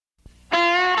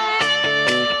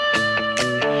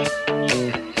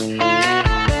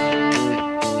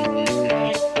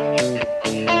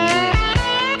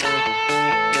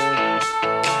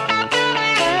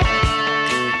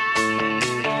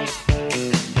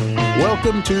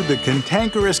Welcome to The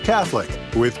Cantankerous Catholic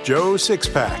with Joe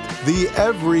Sixpack, the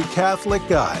every Catholic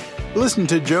guy. Listen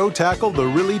to Joe tackle the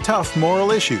really tough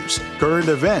moral issues, current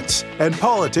events, and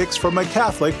politics from a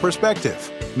Catholic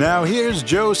perspective. Now here's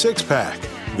Joe Sixpack,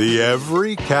 the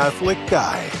every Catholic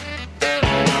guy.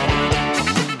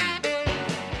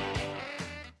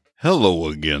 Hello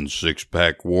again,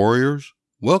 Six-Pack Warriors.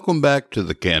 Welcome back to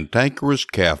The Cantankerous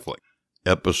Catholic,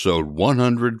 episode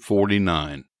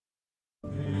 149.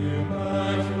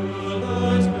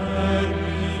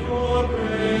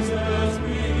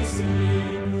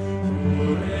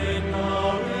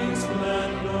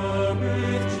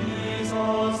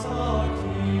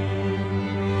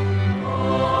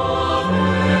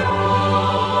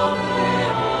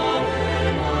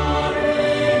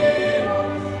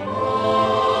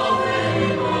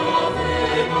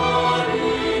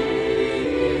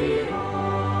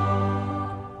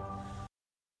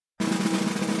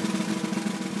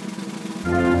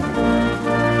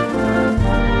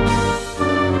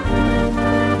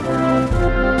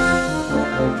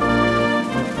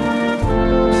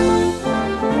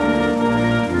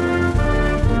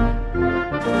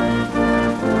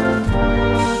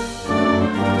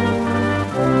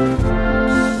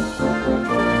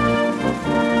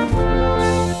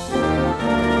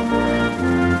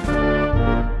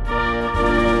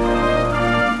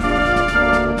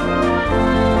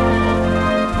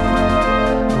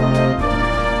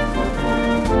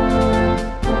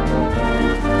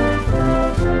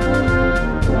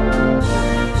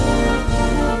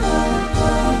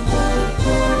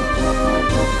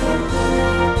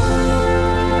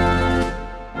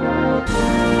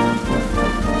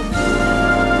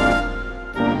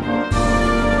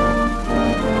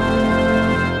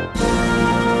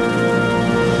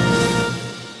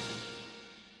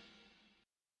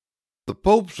 The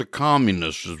Pope's a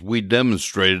communist, as we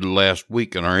demonstrated last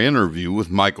week in our interview with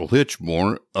Michael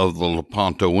Hitchmore of the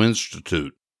Lepanto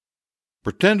Institute.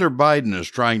 Pretender Biden is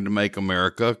trying to make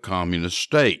America a communist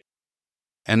state.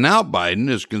 And now Biden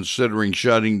is considering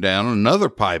shutting down another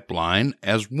pipeline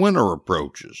as winter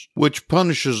approaches, which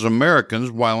punishes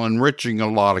Americans while enriching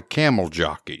a lot of camel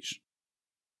jockeys.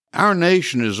 Our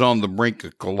nation is on the brink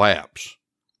of collapse.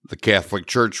 The Catholic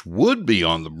Church would be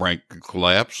on the brink of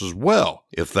collapse as well,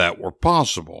 if that were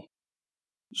possible.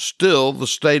 Still, the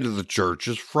state of the Church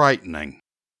is frightening.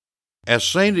 As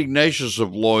St. Ignatius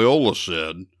of Loyola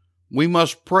said, we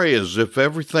must pray as if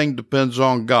everything depends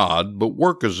on God, but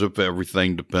work as if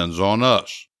everything depends on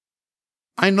us.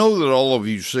 I know that all of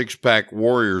you six-pack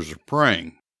warriors are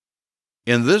praying.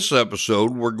 In this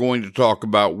episode, we're going to talk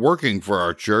about working for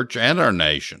our church and our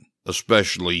nation,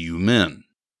 especially you men.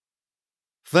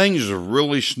 Things have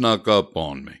really snuck up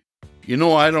on me. You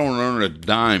know, I don't earn a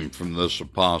dime from this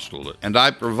apostolate, and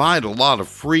I provide a lot of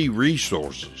free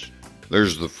resources.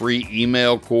 There's the free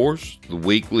email course, the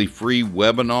weekly free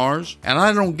webinars, and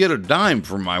I don't get a dime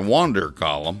from my Wander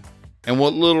column. And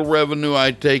what little revenue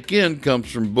I take in comes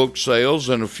from book sales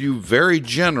and a few very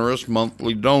generous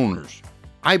monthly donors.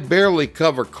 I barely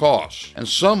cover costs, and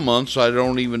some months I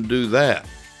don't even do that.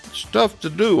 It's tough to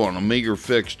do on a meager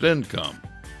fixed income.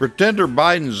 Pretender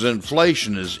Biden's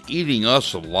inflation is eating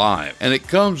us alive, and it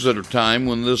comes at a time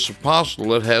when this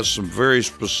apostolate has some very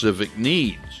specific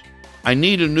needs. I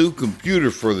need a new computer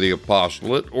for the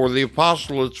apostolate, or the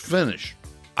apostolate's finished.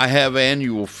 I have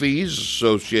annual fees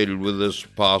associated with this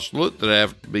apostolate that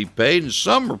have to be paid, and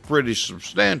some are pretty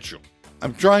substantial.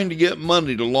 I'm trying to get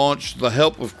money to launch the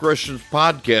Help of Christians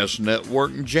podcast network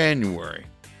in January.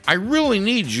 I really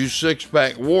need you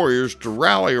six-pack warriors to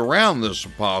rally around this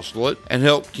apostolate and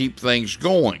help keep things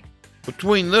going.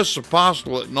 Between this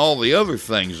apostolate and all the other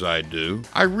things I do,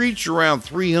 I reach around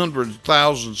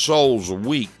 300,000 souls a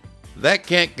week. That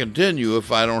can't continue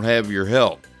if I don't have your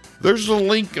help. There's a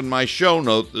link in my show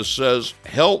note that says,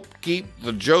 help keep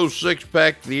the Joe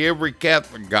Sixpack, the Every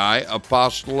Catholic Guy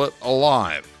apostolate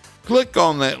alive. Click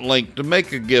on that link to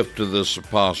make a gift to this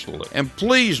apostolate, and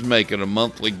please make it a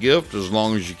monthly gift as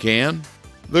long as you can.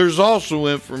 There's also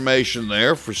information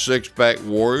there for six-pack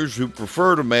warriors who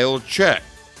prefer to mail a check.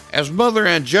 As Mother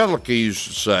Angelica used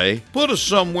to say, put us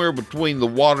somewhere between the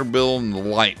water bill and the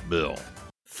light bill.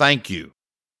 Thank you.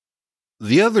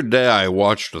 The other day I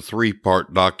watched a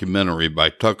 3-part documentary by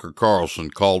Tucker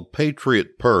Carlson called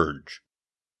Patriot Purge.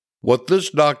 What this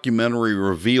documentary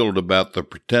revealed about the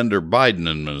Pretender Biden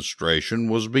administration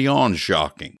was beyond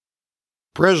shocking.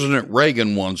 President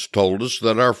Reagan once told us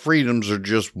that our freedoms are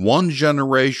just one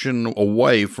generation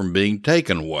away from being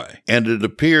taken away, and it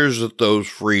appears that those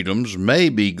freedoms may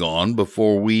be gone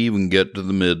before we even get to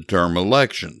the midterm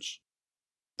elections.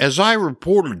 As I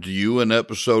reported to you in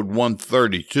episode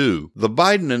 132, the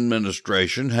Biden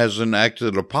administration has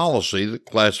enacted a policy that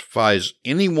classifies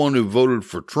anyone who voted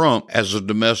for Trump as a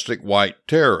domestic white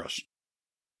terrorist.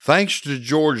 Thanks to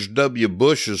George W.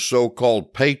 Bush's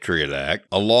so-called Patriot Act,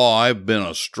 a law I've been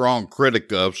a strong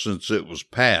critic of since it was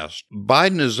passed,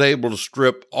 Biden is able to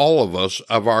strip all of us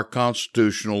of our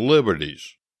constitutional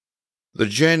liberties. The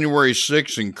January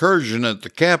 6th incursion at the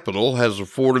Capitol has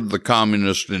afforded the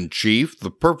communist-in-chief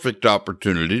the perfect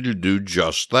opportunity to do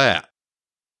just that.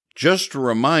 Just to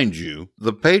remind you,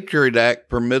 the Patriot Act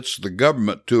permits the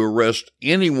government to arrest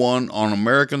anyone on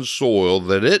American soil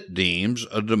that it deems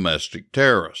a domestic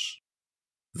terrorist.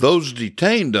 Those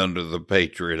detained under the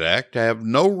Patriot Act have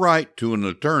no right to an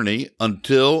attorney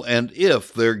until and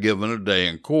if they're given a day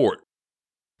in court.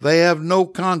 They have no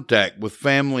contact with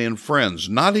family and friends,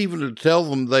 not even to tell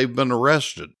them they've been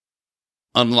arrested.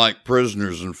 Unlike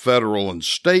prisoners in federal and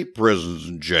state prisons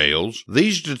and jails,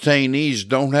 these detainees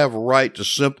don't have a right to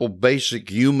simple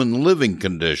basic human living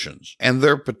conditions, and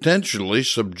they're potentially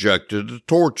subjected to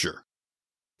torture.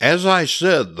 As I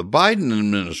said, the Biden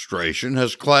administration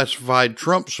has classified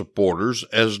Trump supporters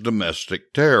as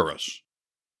domestic terrorists.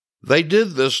 They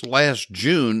did this last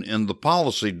June in the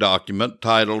policy document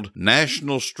titled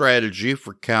National Strategy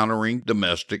for Countering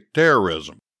Domestic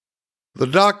Terrorism. The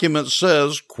document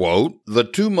says, quote, "The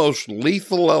two most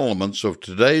lethal elements of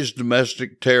today's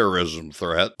domestic terrorism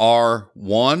threat are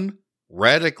 1.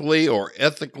 Radically or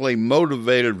ethically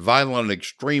motivated violent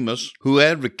extremists who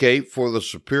advocate for the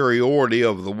superiority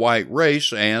of the white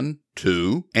race, and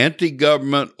 2.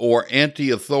 Anti-government or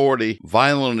anti-authority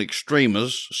violent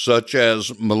extremists such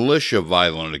as militia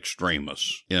violent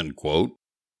extremists," end quote.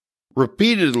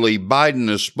 Repeatedly, Biden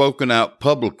has spoken out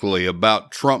publicly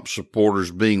about Trump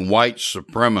supporters being white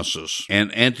supremacists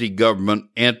and anti-government,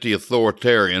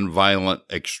 anti-authoritarian violent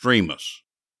extremists.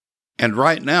 And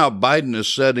right now, Biden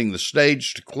is setting the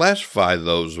stage to classify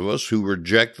those of us who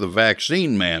reject the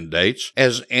vaccine mandates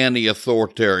as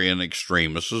anti-authoritarian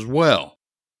extremists as well.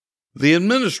 The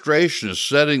administration is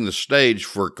setting the stage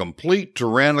for a complete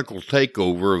tyrannical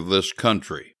takeover of this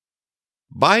country.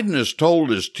 Biden has told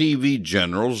his TV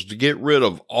generals to get rid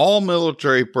of all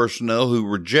military personnel who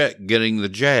reject getting the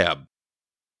jab.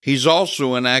 He's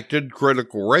also enacted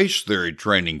critical race theory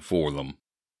training for them.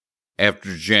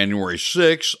 After January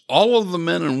 6, all of the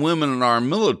men and women in our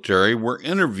military were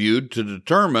interviewed to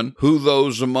determine who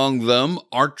those among them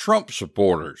are Trump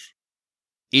supporters.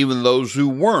 Even those who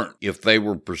weren't, if they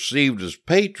were perceived as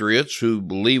patriots who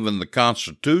believe in the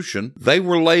Constitution, they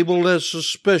were labeled as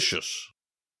suspicious.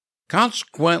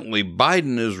 Consequently,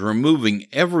 Biden is removing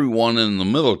everyone in the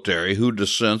military who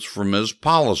dissents from his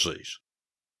policies.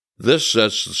 This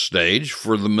sets the stage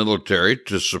for the military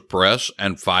to suppress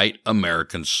and fight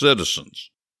American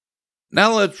citizens.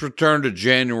 Now let's return to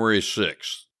January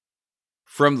 6th.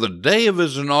 From the day of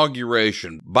his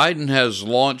inauguration, Biden has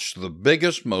launched the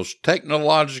biggest, most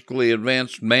technologically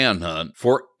advanced manhunt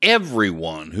for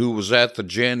everyone who was at the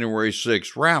January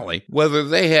 6th rally, whether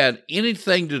they had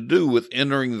anything to do with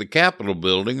entering the Capitol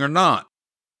building or not.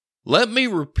 Let me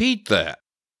repeat that.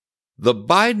 The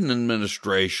Biden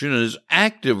administration is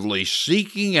actively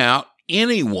seeking out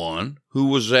anyone who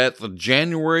was at the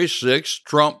January 6th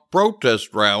Trump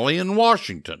protest rally in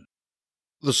Washington.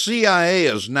 The CIA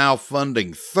is now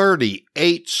funding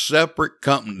 38 separate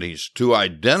companies to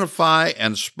identify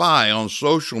and spy on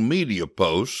social media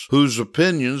posts whose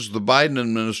opinions the Biden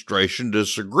administration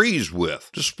disagrees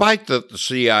with, despite that the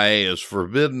CIA is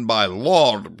forbidden by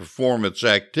law to perform its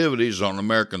activities on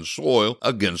American soil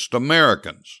against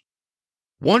Americans.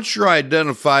 Once you're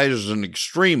identified as an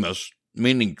extremist,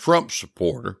 meaning Trump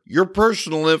supporter, your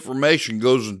personal information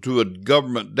goes into a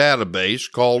government database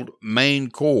called Main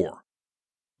Core.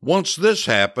 Once this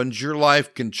happens, your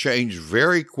life can change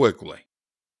very quickly.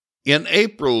 In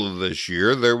April of this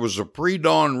year, there was a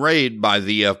pre-dawn raid by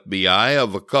the FBI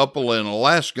of a couple in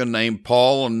Alaska named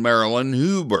Paul and Marilyn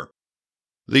Huber.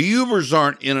 The Hubers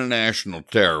aren't international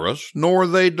terrorists, nor are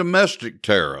they domestic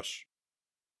terrorists.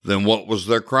 Then what was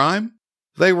their crime?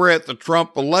 They were at the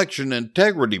Trump election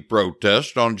integrity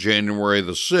protest on January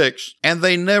the 6th, and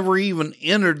they never even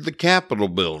entered the Capitol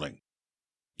building.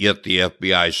 Yet the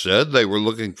FBI said they were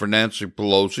looking for Nancy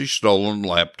Pelosi's stolen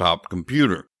laptop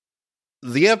computer.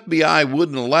 The FBI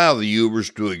wouldn't allow the Hubers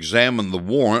to examine the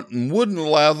warrant and wouldn't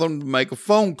allow them to make a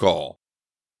phone call.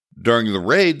 During the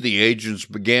raid, the agents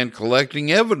began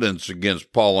collecting evidence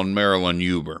against Paul and Marilyn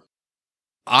Huber.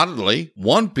 Oddly,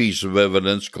 one piece of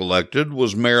evidence collected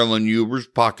was Marilyn Huber's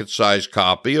pocket-sized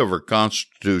copy of her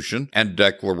Constitution and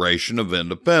Declaration of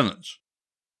Independence.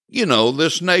 You know,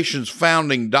 this nation's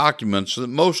founding documents that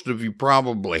most of you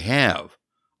probably have.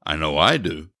 I know I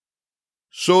do.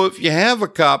 So if you have a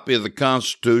copy of the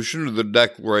Constitution or the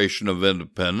Declaration of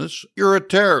Independence, you're a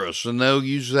terrorist and they'll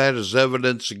use that as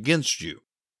evidence against you.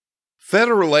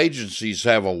 Federal agencies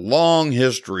have a long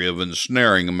history of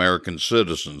ensnaring American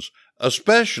citizens,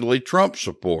 especially Trump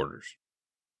supporters.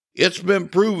 It's been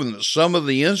proven that some of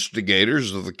the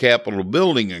instigators of the Capitol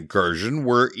building incursion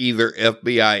were either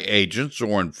FBI agents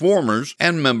or informers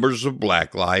and members of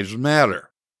Black Lives Matter.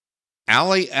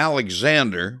 Ali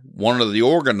Alexander, one of the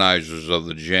organizers of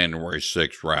the January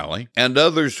 6th rally, and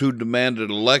others who demanded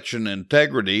election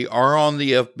integrity are on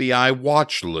the FBI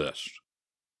watch list.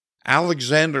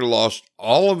 Alexander lost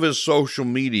all of his social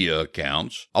media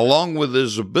accounts, along with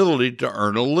his ability to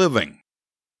earn a living.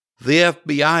 The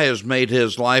FBI has made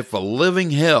his life a living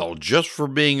hell just for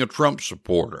being a Trump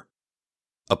supporter.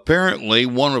 Apparently,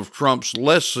 one of Trump's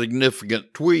less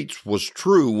significant tweets was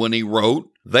true when he wrote,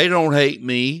 "They don't hate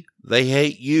me, they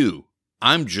hate you.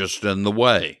 I'm just in the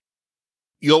way."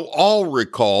 You'll all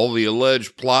recall the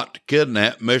alleged plot to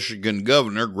kidnap Michigan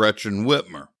Governor Gretchen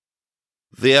Whitmer.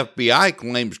 The FBI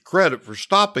claims credit for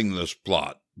stopping this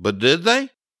plot, but did they?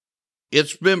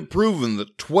 It's been proven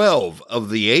that 12 of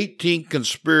the 18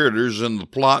 conspirators in the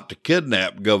plot to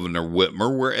kidnap Governor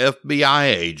Whitmer were FBI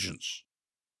agents.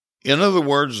 In other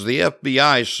words, the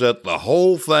FBI set the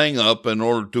whole thing up in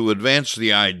order to advance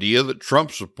the idea that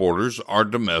Trump supporters are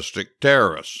domestic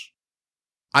terrorists.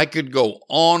 I could go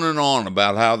on and on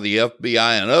about how the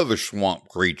FBI and other swamp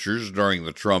creatures during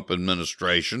the Trump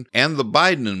administration and the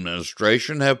Biden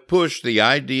administration have pushed the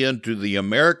idea into the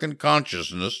American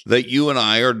consciousness that you and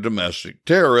I are domestic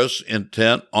terrorists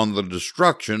intent on the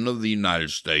destruction of the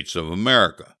United States of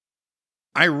America.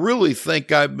 I really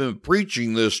think I've been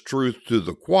preaching this truth to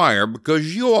the choir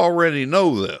because you already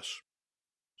know this.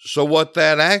 So what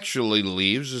that actually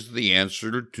leaves is the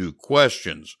answer to two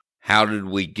questions. How did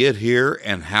we get here,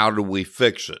 and how do we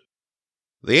fix it?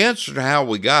 The answer to how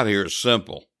we got here is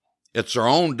simple. It's our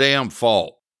own damn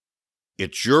fault.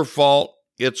 It's your fault.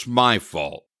 It's my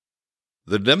fault.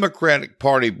 The Democratic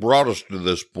Party brought us to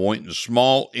this point in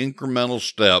small, incremental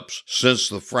steps since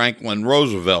the Franklin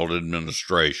Roosevelt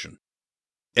administration.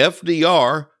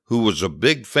 FDR, who was a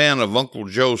big fan of Uncle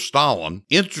Joe Stalin,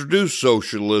 introduced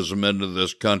socialism into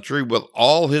this country with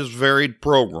all his varied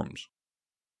programs.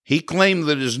 He claimed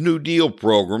that his New Deal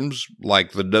programs,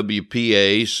 like the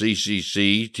WPA,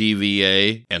 CCC,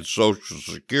 TVA, and Social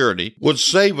Security, would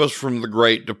save us from the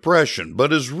Great Depression,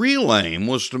 but his real aim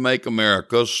was to make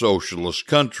America a socialist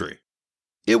country.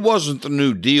 It wasn't the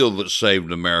New Deal that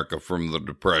saved America from the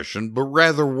Depression, but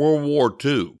rather World War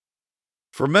II.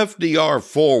 From FDR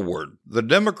forward, the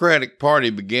Democratic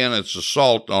Party began its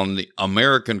assault on the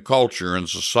American culture and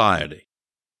society.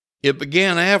 It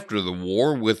began after the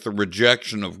war with the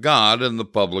rejection of God in the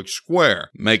public square,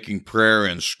 making prayer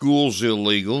in schools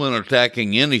illegal and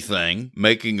attacking anything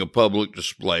making a public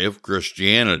display of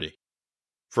Christianity.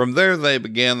 From there they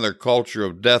began their culture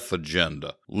of death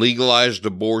agenda, legalized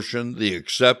abortion, the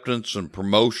acceptance and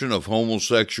promotion of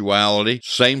homosexuality,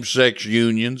 same-sex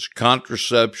unions,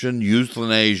 contraception,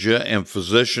 euthanasia, and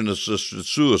physician-assisted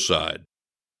suicide.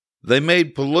 They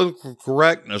made political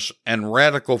correctness and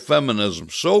radical feminism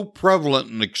so prevalent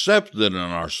and accepted in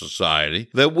our society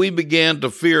that we began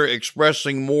to fear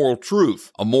expressing moral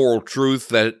truth, a moral truth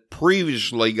that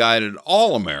previously guided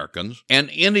all Americans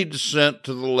and any dissent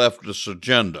to the leftist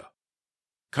agenda.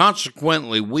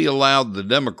 Consequently, we allowed the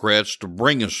Democrats to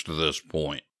bring us to this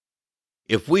point.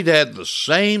 If we'd had the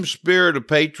same spirit of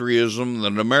patriotism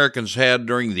that Americans had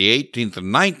during the 18th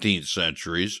and 19th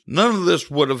centuries, none of this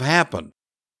would have happened.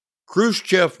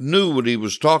 Khrushchev knew what he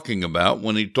was talking about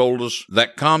when he told us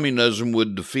that communism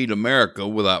would defeat America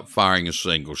without firing a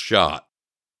single shot.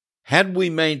 Had we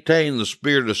maintained the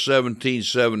spirit of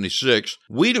 1776,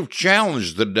 we'd have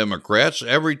challenged the Democrats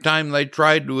every time they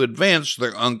tried to advance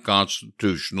their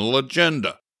unconstitutional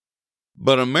agenda.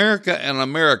 But America and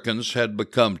Americans had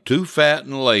become too fat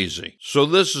and lazy, so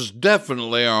this is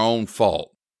definitely our own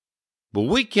fault. But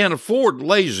we can't afford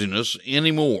laziness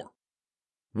anymore.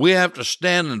 We have to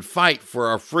stand and fight for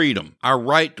our freedom, our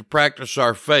right to practice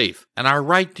our faith, and our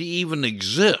right to even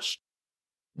exist.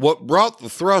 What brought the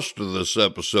thrust of this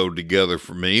episode together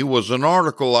for me was an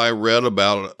article I read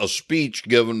about a speech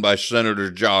given by Senator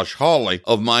Josh Hawley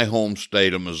of my home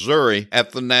state of Missouri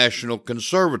at the National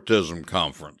Conservatism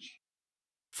Conference.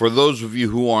 For those of you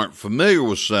who aren't familiar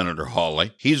with Senator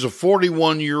Hawley, he's a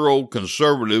 41-year-old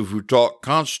conservative who taught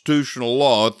constitutional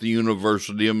law at the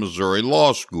University of Missouri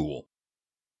Law School.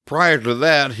 Prior to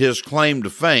that, his claim to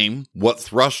fame, what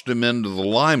thrust him into the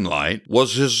limelight,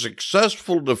 was his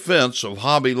successful defense of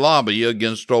Hobby Lobby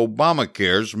against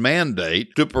Obamacare's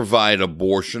mandate to provide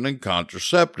abortion and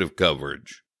contraceptive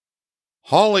coverage.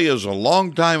 Hawley is a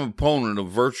longtime opponent of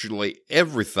virtually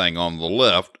everything on the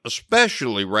left,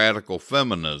 especially radical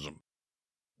feminism.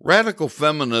 Radical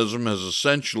feminism has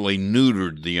essentially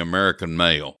neutered the American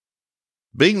male.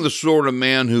 Being the sort of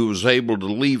man who was able to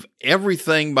leave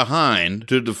everything behind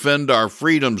to defend our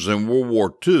freedoms in World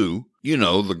War II,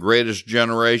 the greatest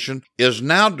generation, is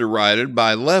now derided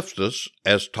by leftists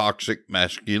as toxic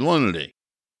masculinity.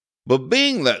 But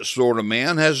being that sort of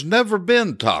man has never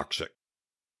been toxic.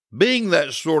 Being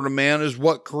that sort of man is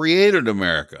what created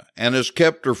America and has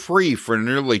kept her free for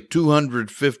nearly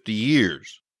 250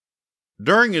 years.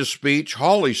 During his speech,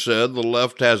 Hawley said the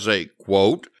left has a,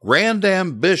 quote, grand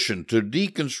ambition to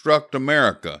deconstruct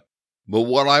America, but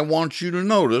what I want you to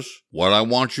notice, what I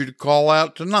want you to call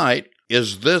out tonight,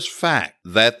 is this fact,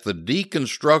 that the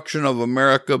deconstruction of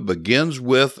America begins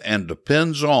with and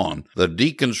depends on the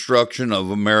deconstruction of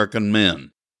American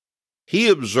men. He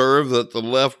observed that the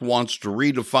left wants to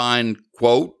redefine,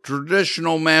 quote,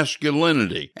 traditional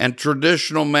masculinity and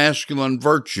traditional masculine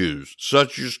virtues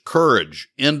such as courage,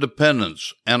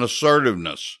 independence, and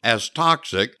assertiveness as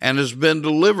toxic, and has been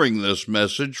delivering this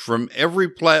message from every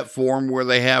platform where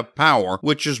they have power,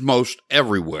 which is most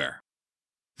everywhere.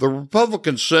 The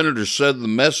Republican senator said the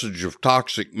message of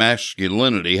toxic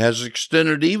masculinity has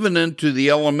extended even into the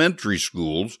elementary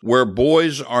schools, where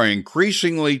boys are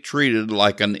increasingly treated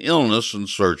like an illness in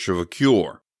search of a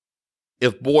cure.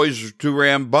 If boys are too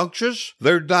rambunctious,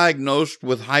 they're diagnosed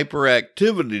with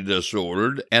hyperactivity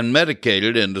disorder and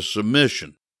medicated into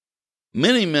submission.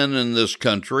 Many men in this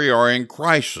country are in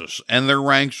crisis, and their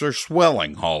ranks are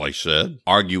swelling, Hawley said,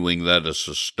 arguing that a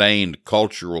sustained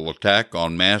cultural attack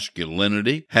on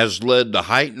masculinity has led to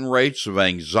heightened rates of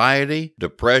anxiety,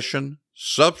 depression,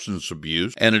 substance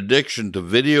abuse, and addiction to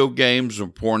video games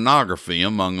and pornography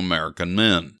among American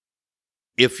men.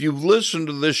 If you've listened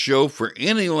to this show for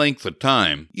any length of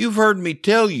time, you've heard me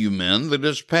tell you men that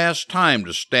it's past time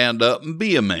to stand up and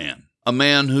be a man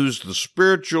who's the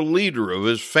spiritual leader of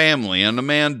his family and a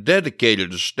man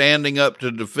dedicated to standing up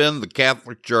to defend the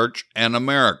Catholic Church and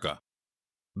America.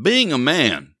 Being a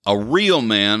man, a real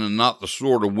man and not the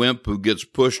sort of wimp who gets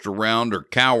pushed around or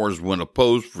cowers when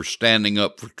opposed for standing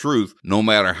up for truth, no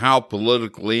matter how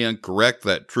politically incorrect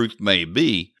that truth may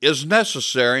be, is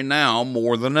necessary now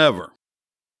more than ever.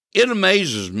 It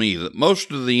amazes me that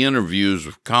most of the interviews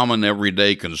of common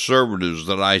everyday conservatives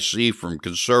that I see from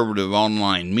conservative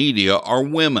online media are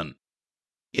women.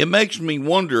 It makes me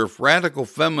wonder if radical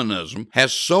feminism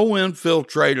has so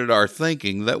infiltrated our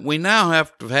thinking that we now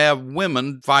have to have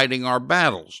women fighting our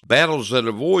battles that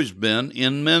have always been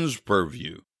in men's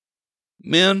purview.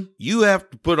 Men, you have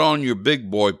to put on your big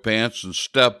boy pants and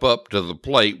step up to the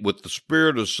plate with the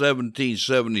spirit of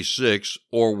 1776,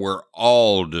 or we're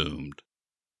all doomed.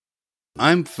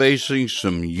 I'm facing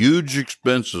some huge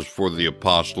expenses for the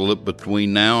apostolate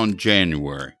between now and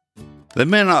January. They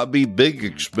may not be big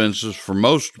expenses for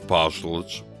most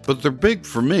apostolates, but they're big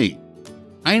for me.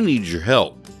 I need your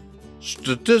help.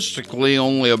 Statistically,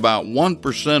 only about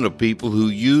 1% of people who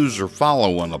use or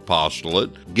follow an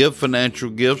apostolate give financial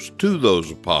gifts to those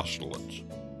apostolates.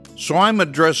 So I'm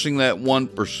addressing that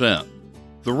 1%.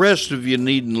 The rest of you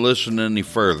needn't listen any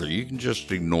further. You can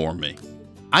just ignore me.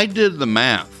 I did the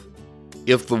math.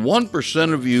 If the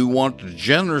 1% of you want to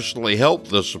generously help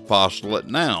this apostolate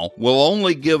now will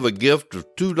only give a gift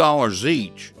of $2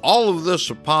 each, all of this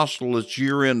apostolate's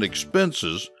year-end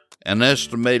expenses, an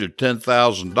estimated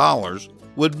 $10,000,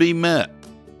 would be met.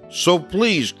 So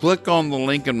please click on the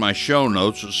link in my show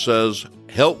notes that says,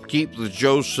 Help Keep the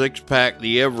Joe Sixpack,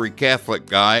 the Every Catholic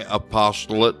Guy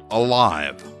Apostolate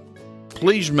Alive.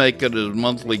 Please make it a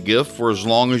monthly gift for as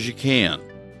long as you can.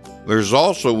 There's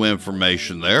also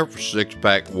information there for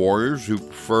six-pack warriors who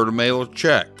prefer to mail a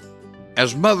check.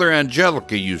 As Mother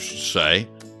Angelica used to say,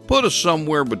 put us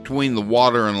somewhere between the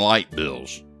water and light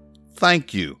bills.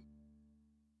 Thank you.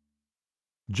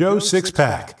 Joe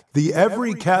Sixpack, the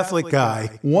Every Catholic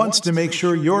Guy, wants to make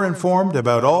sure you're informed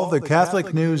about all the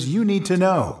Catholic news you need to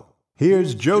know.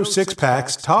 Here's Joe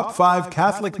Sixpack's top 5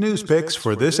 Catholic news picks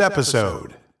for this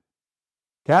episode.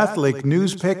 Catholic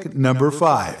news pick number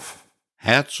 5.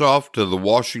 Hats off to the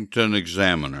Washington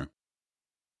Examiner.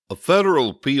 A federal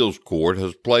appeals court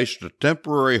has placed a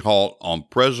temporary halt on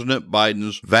President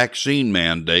Biden's vaccine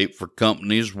mandate for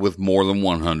companies with more than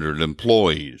 100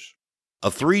 employees. A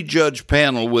 3-judge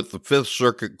panel with the Fifth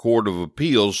Circuit Court of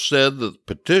Appeals said that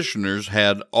petitioners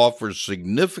had offered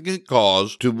significant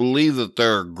cause to believe that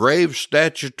there are grave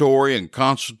statutory and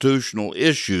constitutional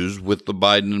issues with the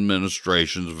Biden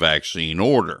administration's vaccine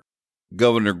order.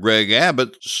 Governor Greg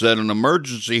Abbott said an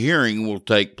emergency hearing will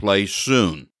take place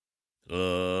soon.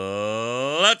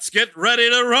 Let's get ready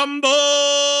to rumble!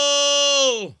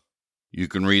 You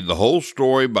can read the whole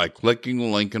story by clicking the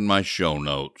link in my show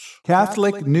notes.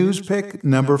 Catholic News Pick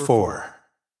number 4.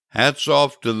 Hats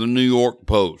off to the New York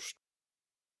Post.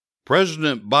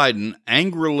 President Biden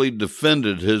angrily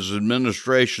defended his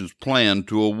administration's plan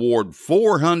to award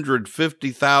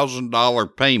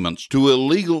 $450,000 payments to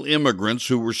illegal immigrants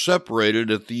who were separated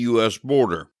at the U.S.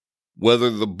 border. Whether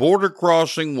the border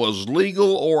crossing was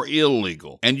legal or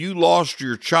illegal, and you lost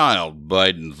your child,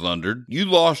 Biden thundered. You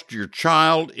lost your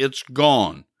child, it's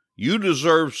gone. You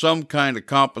deserve some kind of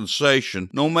compensation,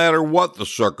 no matter what the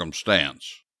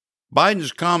circumstance.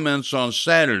 Biden's comments on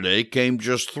Saturday came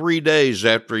just 3 days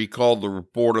after he called the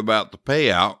report about the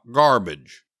payout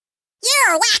garbage.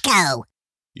 You're a wacko!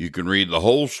 You can read the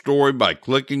whole story by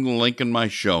clicking the link in my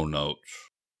show notes.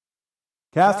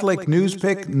 Catholic News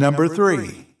Pick number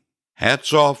 3.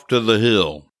 Hats off to the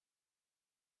Hill.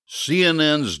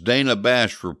 CNN's Dana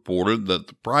Bash reported that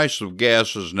the price of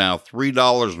gas is now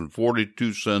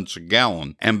 $3.42 a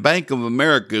gallon, and Bank of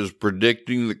America is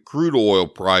predicting that crude oil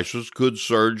prices could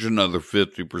surge another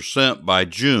 50% by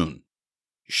June.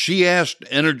 She asked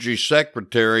Energy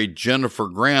Secretary Jennifer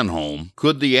Granholm,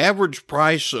 could the average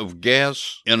price of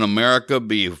gas in America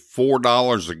be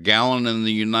 $4 a gallon in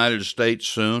the United States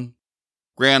soon?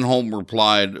 Granholm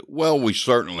replied, well, we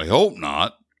certainly hope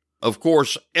not. Of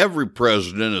course, every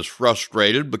president is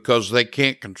frustrated because they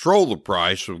can't control the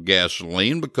price of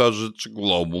gasoline because it's a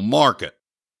global market.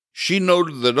 She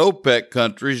noted that OPEC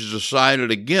countries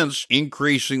decided against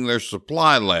increasing their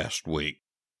supply last week.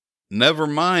 Never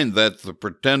mind that the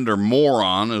pretender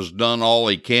moron has done all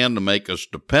he can to make us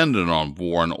dependent on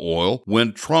foreign oil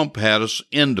when Trump had us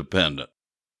independent.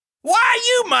 Why,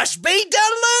 you must be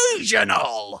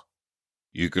delusional!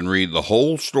 You can read the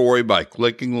whole story by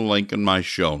clicking the link in my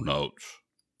show notes.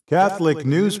 Catholic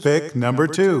News Pick number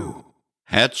 2.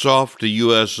 Hats off to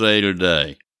USA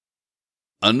Today.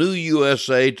 A new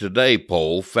USA Today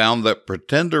poll found that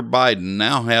pretender Biden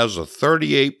now has a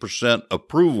 38%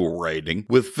 approval rating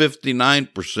with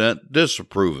 59%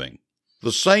 disapproving.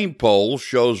 The same poll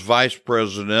shows Vice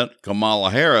President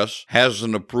Kamala Harris has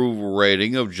an approval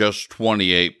rating of just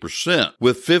 28%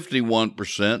 with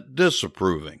 51%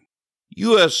 disapproving.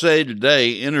 USA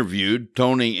Today interviewed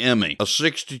Tony Emmy, a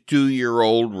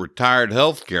 62-year-old retired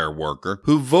healthcare worker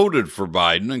who voted for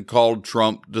Biden and called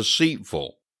Trump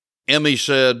deceitful. Emmy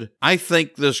said, I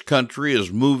think this country is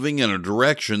moving in a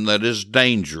direction that is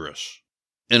dangerous.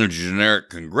 In a generic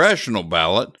congressional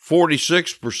ballot,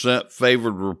 46%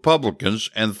 favored Republicans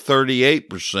and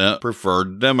 38%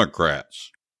 preferred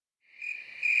Democrats.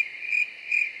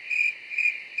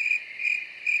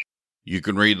 You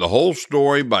can read the whole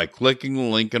story by clicking the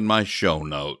link in my show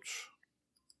notes.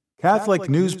 Catholic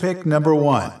News Pick number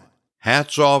 1.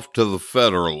 Hats off to the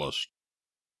Federalist.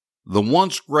 The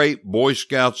once great Boy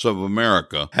Scouts of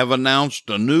America have announced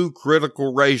a new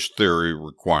critical race theory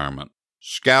requirement.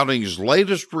 Scouting's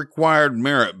latest required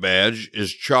merit badge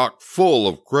is chock full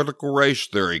of critical race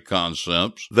theory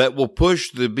concepts that will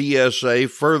push the BSA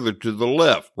further to the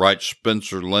left, writes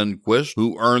Spencer Lindquist,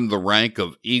 who earned the rank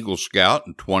of Eagle Scout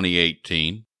in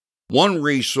 2018. One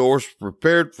resource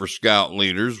prepared for Scout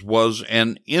leaders was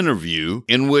an interview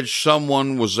in which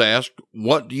someone was asked,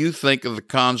 what do you think of the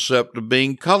concept of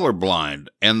being colorblind?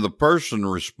 And the person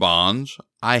responds,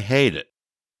 I hate it.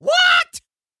 What?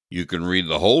 You can read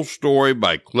the whole story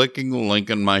by clicking the link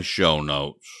in my show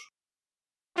notes.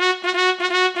 I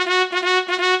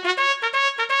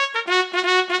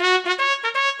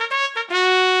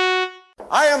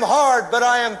am hard, but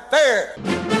I am fair.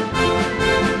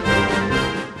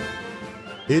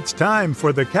 It's time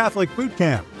for the Catholic Boot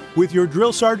Camp with your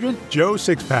drill sergeant, Joe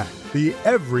Sixpack, the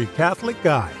Every Catholic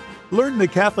Guy. Learn the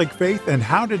Catholic faith and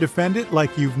how to defend it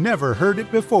like you've never heard it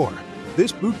before.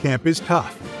 This boot camp is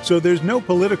tough, so there's no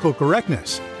political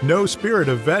correctness, no spirit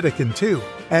of Vatican II,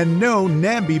 and no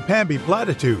namby-pamby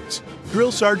platitudes.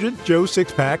 Drill Sergeant Joe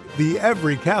Sixpack, the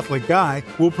Every Catholic Guy,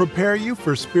 will prepare you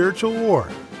for spiritual war.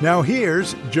 Now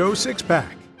here's Joe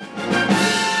Sixpack.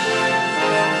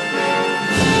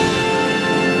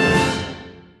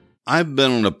 I've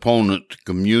been an opponent to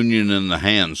communion in the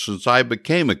hand since I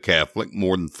became a Catholic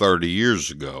more than 30 years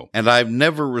ago, and I've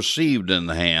never received in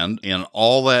the hand in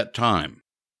all that time.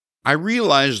 I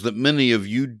realize that many of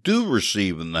you do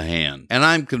receive in the hand, and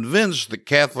I'm convinced that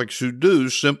Catholics who do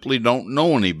simply don't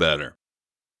know any better.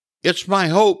 It's my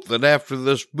hope that after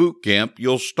this boot camp,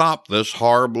 you'll stop this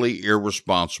horribly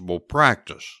irresponsible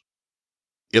practice.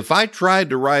 If I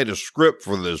tried to write a script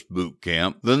for this boot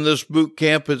camp, then this boot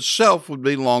camp itself would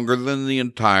be longer than the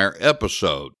entire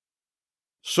episode.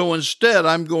 So instead,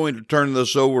 I'm going to turn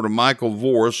this over to Michael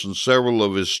Voris and several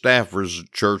of his staffers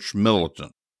at Church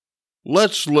Militant.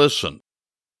 Let's listen.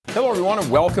 Hello, everyone,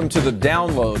 and welcome to The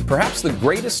Download. Perhaps the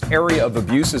greatest area of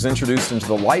abuse is introduced into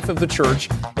the life of the church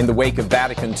in the wake of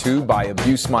Vatican II by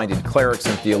abuse-minded clerics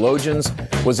and theologians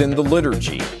was in the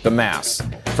liturgy, the Mass.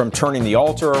 From turning the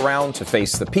altar around to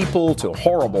face the people, to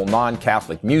horrible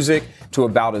non-Catholic music, to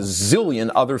about a zillion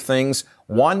other things,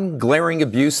 one glaring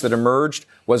abuse that emerged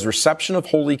was reception of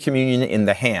Holy Communion in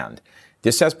the hand.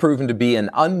 This has proven to be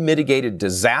an unmitigated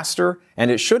disaster,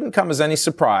 and it shouldn't come as any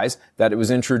surprise that it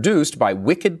was introduced by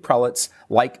wicked prelates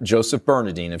like Joseph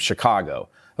Bernardine of Chicago.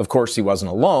 Of course, he wasn't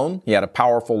alone. He had a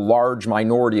powerful, large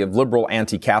minority of liberal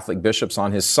anti-Catholic bishops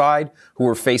on his side who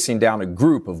were facing down a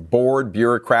group of bored,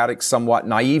 bureaucratic, somewhat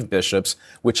naive bishops,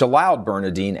 which allowed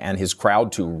Bernardine and his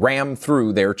crowd to ram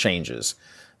through their changes.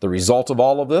 The result of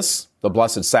all of this, the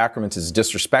Blessed Sacrament is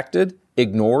disrespected,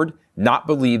 ignored, not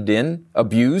believed in,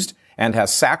 abused, and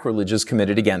has sacrileges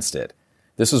committed against it.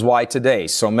 This is why today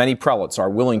so many prelates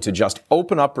are willing to just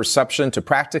open up reception to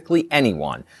practically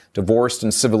anyone, divorced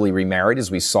and civilly remarried, as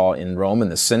we saw in Rome in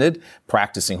the Synod,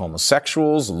 practicing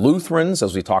homosexuals, Lutherans,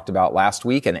 as we talked about last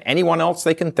week, and anyone else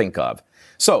they can think of.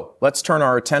 So let's turn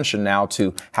our attention now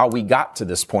to how we got to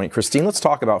this point. Christine, let's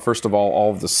talk about, first of all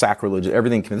of the sacrilege,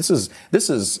 everything.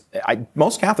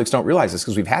 Most Catholics don't realize this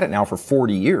because we've had it now for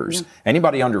 40 years. Yeah.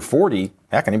 Anybody under 40,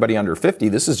 heck, anybody under 50,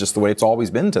 this is just the way it's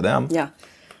always been to them. Yeah.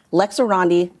 Lex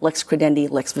orandi, lex credendi,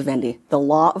 lex vivendi. The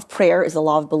law of prayer is the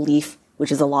law of belief,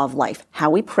 which is the law of life. How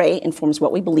we pray informs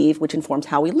what we believe, which informs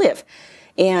how we live.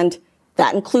 And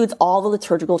that includes all the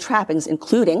liturgical trappings,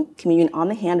 including communion on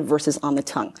the hand versus on the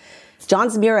tongue. John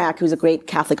Zmirak, who's a great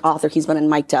Catholic author, he's been in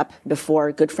Mic'd Up before,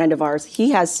 a good friend of ours,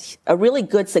 he has a really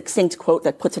good, succinct quote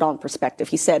that puts it all in perspective.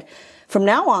 He said, "From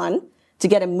now on, to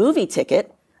get a movie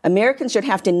ticket, Americans should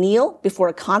have to kneel before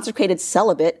a consecrated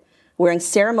celibate wearing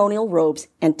ceremonial robes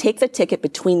and take the ticket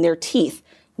between their teeth,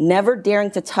 never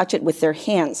daring to touch it with their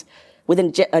hands.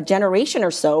 Within a generation or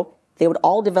so, they would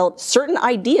all develop certain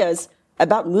ideas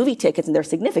about movie tickets and their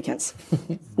significance.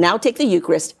 Now take the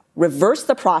Eucharist, reverse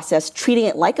the process, treating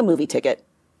it like a movie ticket.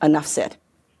 Enough said."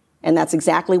 And that's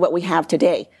exactly what we have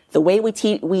today. The way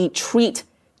we treat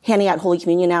handing out Holy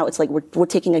Communion now, it's like we're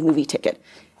taking a movie ticket,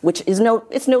 which is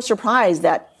it's no surprise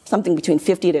that something between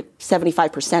 50 to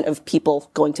 75% of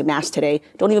people going to Mass today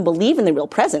don't even believe in the real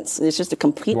presence. It's just a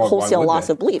complete wholesale loss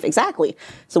of belief. Exactly.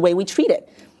 It's the way we treat it.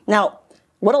 Now,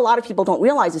 what a lot of people don't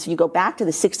realize is if you go back to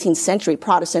the 16th century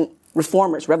Protestant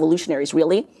reformers, revolutionaries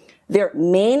really, their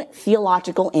main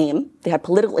theological aim, they had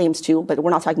political aims too, but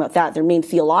we're not talking about that. Their main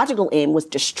theological aim was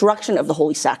destruction of the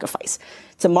holy sacrifice.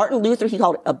 To Martin Luther, he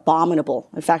called it abominable.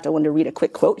 In fact, I wanted to read a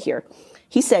quick quote here.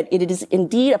 He said, "It is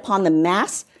indeed upon the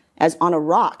Mass as on a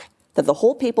rock that the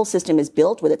whole papal system is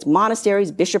built, with its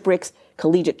monasteries, bishoprics,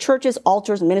 collegiate churches,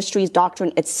 altars, ministries,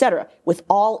 doctrine, etc., with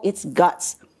all its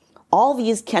guts. All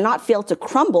these cannot fail to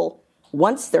crumble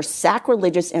once their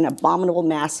sacrilegious and abominable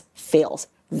Mass fails."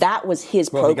 That was his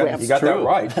program. He got that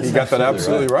right. He got that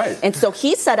absolutely right. And so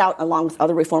he set out, along with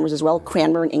other reformers as well,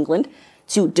 Cranmer in England,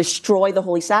 to destroy the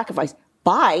holy sacrifice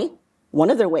by, one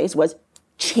of their ways was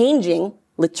changing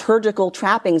liturgical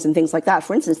trappings and things like that.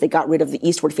 For instance, they got rid of the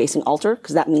eastward-facing altar,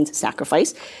 because that means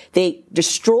sacrifice. They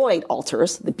destroyed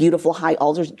altars, the beautiful high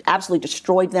altars, absolutely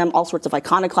destroyed them, all sorts of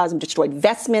iconoclasm, destroyed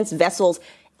vestments, vessels,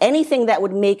 anything that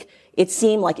would make it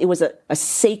seem like it was a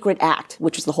sacred act,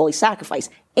 which was the holy sacrifice.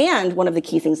 And one of the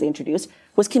key things they introduced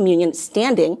was communion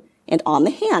standing and on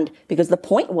the hand, because the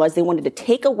point was they wanted to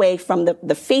take away from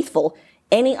the faithful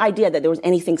any idea that there was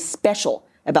anything special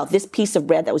about this piece of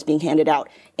bread that was being handed out.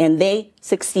 And they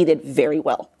succeeded very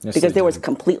well, because there was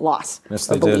complete loss. Yes,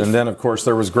 they did. And then, of course,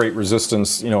 there was great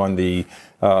resistance, in the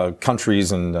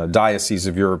countries and dioceses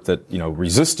of Europe that,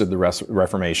 resisted the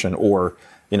Reformation or,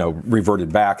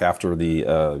 reverted back after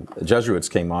the Jesuits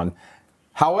came on.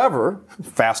 However,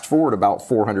 fast forward about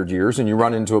 400 years and you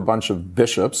run into a bunch of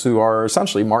bishops who are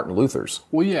essentially Martin Luthers.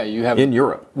 Well, yeah, you have in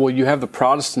Europe. Well, you have the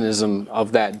Protestantism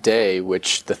of that day,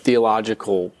 which the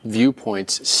theological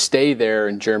viewpoints stay there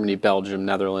in Germany, Belgium,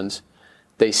 Netherlands.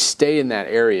 They stay in that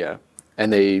area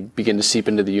and they begin to seep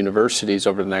into the universities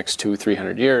over the next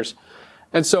 200-300 years.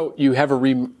 And so you have a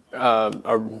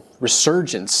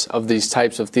resurgence of these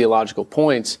types of theological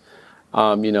points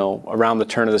around the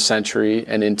turn of the century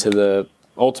and into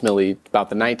ultimately about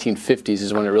the 1950s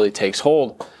is when it really takes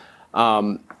hold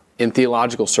in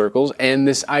theological circles. And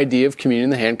this idea of communion in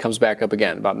the hand comes back up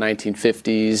again, about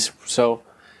 1950s. So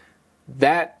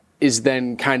that is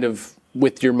then kind of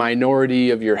with your minority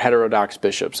of your heterodox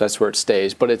bishops. That's where it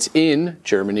stays. But it's in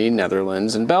Germany,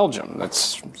 Netherlands, and Belgium. That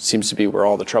seems to be where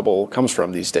all the trouble comes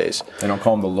from these days. They don't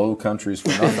call them the Low Countries for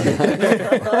nothing.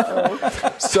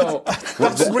 So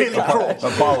that's really cruel.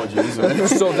 Apologies.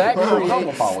 So that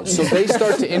creates. So they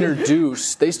start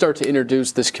to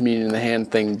introduce this communion in the hand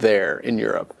thing there in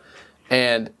Europe,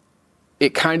 and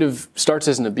it kind of starts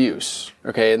as an abuse,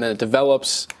 okay, and then it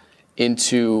develops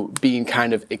into being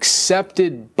kind of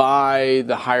accepted by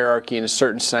the hierarchy in a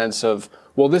certain sense of,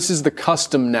 well, this is the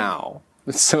custom now.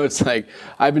 So it's like,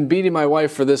 I've been beating my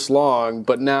wife for this long,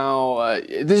 but now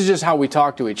this is just how we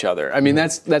talk to each other. I mean,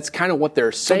 that's kind of what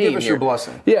they're saying. So give us here. your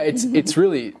blessing. Yeah, it's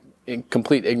really in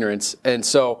complete ignorance. And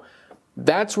so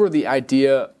that's where the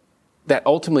idea that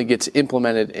ultimately gets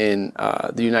implemented in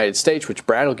the United States, which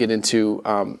Brad will get into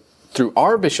through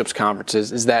our bishops'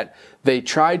 conferences, is that they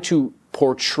try to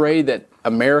portray that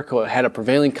America had a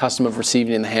prevailing custom of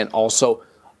receiving in the hand also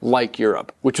like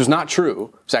Europe, which was not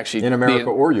true. It's actually in America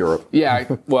or Europe.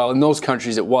 Yeah, well, in those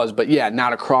countries it was, but yeah,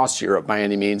 not across Europe by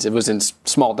any means. It was in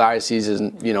small dioceses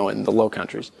and, in the Low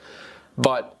Countries.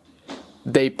 But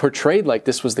they portrayed like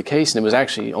this was the case, and it was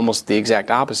actually almost the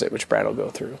exact opposite, which Brad will go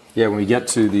through. Yeah, when we get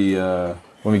to the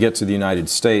United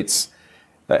States,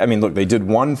 I mean, look, they did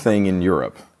one thing in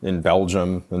Europe, in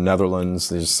Belgium, the Netherlands.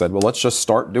 They just said, well, let's just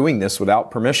start doing this without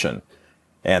permission.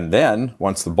 And then,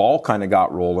 once the ball kind of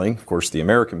got rolling, of course, the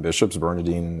American bishops,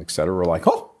 Bernardine, et cetera, were like,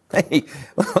 oh, hey,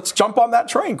 let's jump on that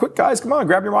train. Quick, guys, come on,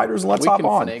 grab your miters and let's hop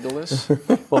on. We can finagle this.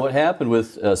 Well, what happened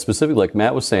with, specifically like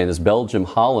Matt was saying, is Belgium,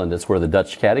 Holland, that's where the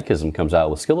Dutch Catechism comes out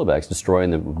with Skillebeck's,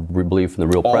 destroying the belief in the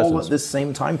real presence. All at this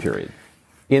same time period.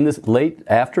 In this late,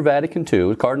 after Vatican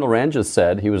II, Cardinal Ranges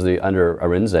said, he was under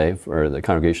Arinze, or the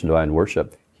Congregation of Divine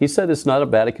Worship, he said it's not a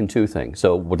Vatican II thing.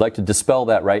 So would like to dispel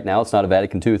that right now. It's not a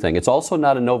Vatican II thing. It's also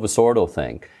not a Novus Ordo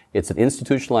thing. It's an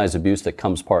institutionalized abuse that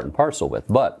comes part and parcel with.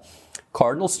 But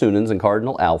Cardinal Studens and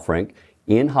Cardinal Alfrink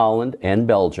in Holland and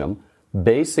Belgium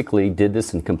basically did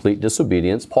this in complete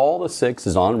disobedience. Paul VI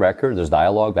is on record. There's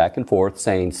dialogue back and forth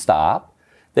saying stop.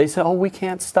 They said, oh, we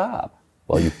can't stop.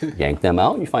 Well, you yank them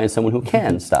out and you find someone who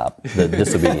can stop the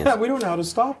disobedience. We don't know how to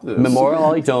stop this.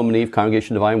 Memoriale Domini of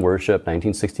Congregation of Divine Worship,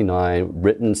 1969,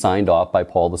 written and signed off by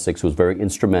Paul VI, who was very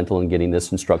instrumental in getting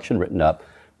this instruction written up,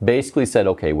 basically said,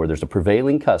 okay, where there's a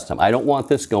prevailing custom, I don't want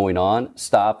this going on,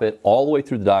 stop it, all the way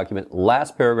through the document.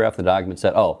 Last paragraph of the document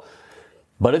said, oh,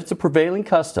 but if it's a prevailing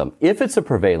custom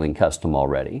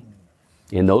already,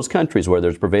 in those countries where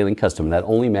there's prevailing custom, that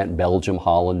only meant Belgium,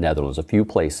 Holland, Netherlands, a few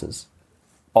places.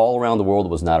 All around the world, it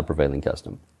was not a prevailing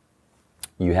custom.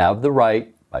 You have the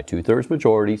right, by 2/3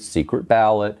 majority, secret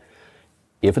ballot,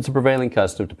 if it's a prevailing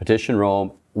custom, to petition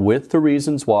Rome with the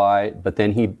reasons why, but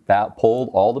then he polled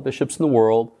all the bishops in the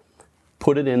world,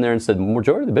 put it in there and said, the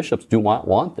majority of the bishops do not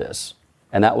want this.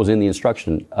 And that was in the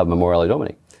instruction of Memoriale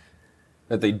Domini.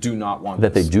 That they do not want this.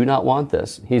 That they do not want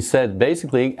this. He said,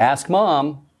 basically, ask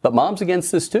Mom, but Mom's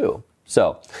against this too.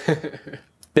 So,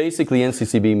 basically,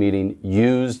 NCCB meeting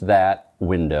used that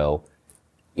window.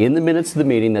 In the minutes of the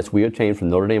meeting that we obtained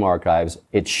from Notre Dame archives,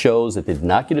 it shows that they did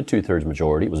not get a 2/3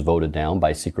 majority. It was voted down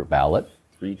by secret ballot.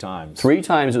 3 times. 3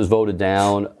 times it was voted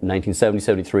down, 1970,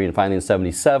 73, and finally in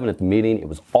 77 at the meeting. It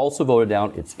was also voted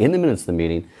down. It's in the minutes of the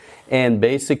meeting. And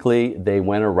basically, they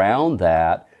went around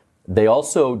that. They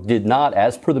also did not,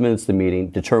 as per the minutes of the meeting,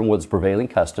 determine what's prevailing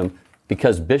custom,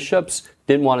 because bishops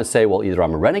didn't want to say, well, either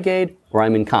I'm a renegade or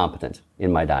I'm incompetent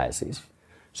in my diocese.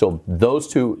 So those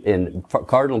two, and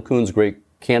Cardinal Kuhn's great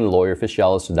canon lawyer,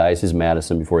 officialis of Diocese of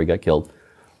Madison before he got killed,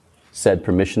 said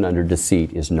permission under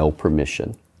deceit is no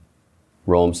permission.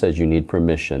 Rome says you need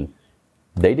permission.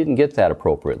 They didn't get that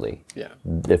appropriately. Yeah.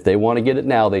 If they want to get it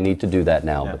now, they need to do that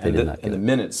now, Yeah, but they did not get and it. the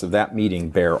minutes of that meeting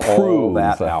bear all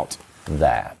that out.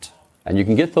 That. And you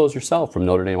can get those yourself from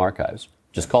Notre Dame archives.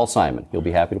 Just call Simon. He'll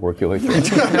be happy to work your way through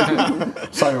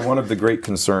it. Simon, one of the great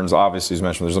concerns, obviously, as you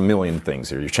mentioned, there's a million things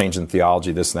here. You're changing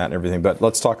theology, this and that and everything, but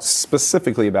let's talk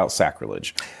specifically about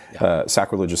sacrilege. Yeah.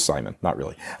 Sacrilegious Simon, not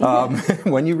really.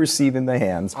 When you receive in the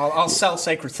hands... I'll sell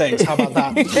sacred things. How about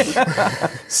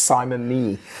that? Simon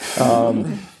me.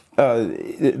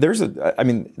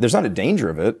 There's not a danger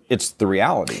of it. It's the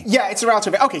reality. Yeah, it's the reality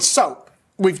of it. Okay, so...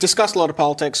 we've discussed a lot of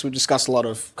politics, we've discussed a lot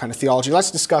of kind of theology. Let's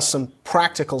discuss some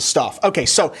practical stuff. Okay,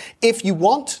 so if you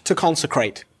want to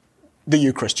consecrate the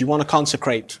Eucharist, you want to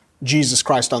consecrate Jesus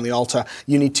Christ on the altar,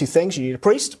 you need 2 things. You need a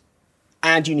priest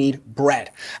and you need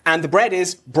bread. And the bread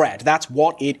is bread. That's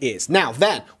what it is. Now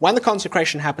then, when the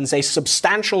consecration happens, a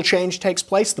substantial change takes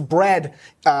place. The bread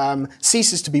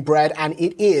ceases to be bread, and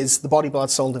it is the body,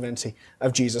 blood, soul, divinity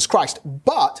of Jesus Christ.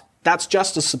 But that's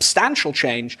just a substantial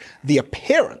change. The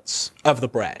appearance of the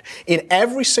bread, in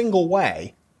every single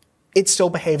way, it still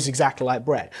behaves exactly like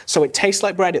bread. So it tastes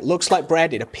like bread, it looks like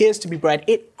bread, it appears to be bread,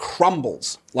 it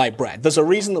crumbles like bread. There's a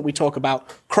reason that we talk about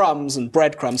crumbs and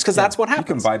breadcrumbs, because that's what happens.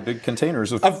 You can buy big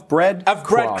containers of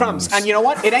breadcrumbs. And you know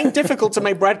what? It ain't difficult to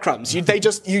make breadcrumbs.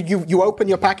 You open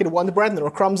your packet of Wonder Bread and there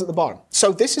are crumbs at the bottom.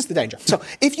 So this is the danger. So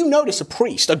if you notice a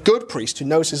priest, a good priest who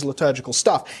knows his liturgical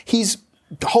stuff, he's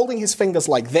holding his fingers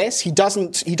like this. He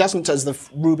doesn't, as the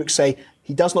rubrics say,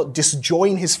 he does not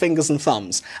disjoin his fingers and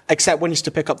thumbs, except when he's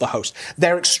to pick up the host.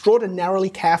 They're extraordinarily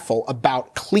careful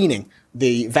about cleaning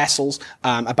the vessels,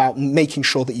 about making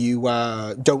sure that you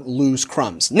don't lose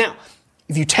crumbs. Now,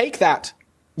 if you take that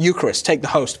Eucharist, take the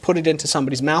host, put it into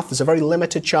somebody's mouth, there's a very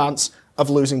limited chance of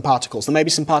losing particles. There may be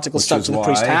some particles stuck to the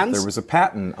priest's hands. There was a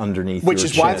pattern underneath Which your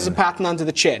is why chin. there's a pattern under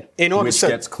the chin. Which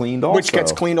gets cleaned also. Which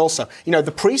gets cleaned also. You know,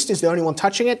 the priest is the only one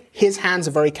touching it. His hands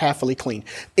are very carefully cleaned.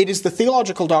 It is the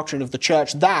theological doctrine of the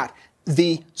church that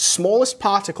the smallest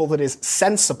particle that is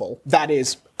sensible, that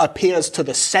is, appears to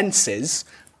the senses,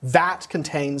 that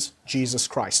contains Jesus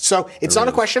Christ. So it's not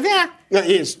a question of,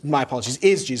 is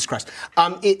Jesus Christ.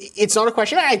 It's not a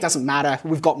question, it doesn't matter,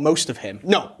 we've got most of him.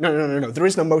 No. There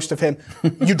is no most of him.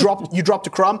 You dropped a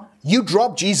crumb, you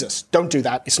drop Jesus. Don't do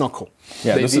that. It's not cool.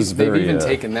 Yeah, they've even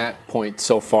taken that point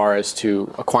so far as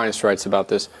to, Aquinas writes about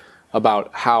this, about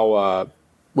how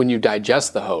when you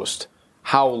digest the host,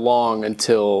 how long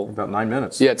until... About 9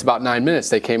 minutes. Yeah, it's about 9 minutes.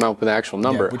 They came up with an actual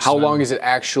number. Yeah, how long is it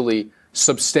actually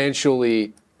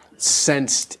substantially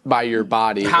sensed by your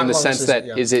body, in the sense that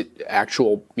is it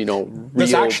actual, real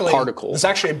particles? There's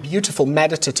actually a beautiful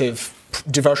meditative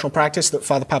devotional practice that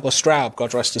Father Pablo Straub,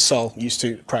 God rest his soul, used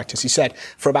to practice. He said,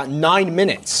 for about 9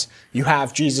 minutes, you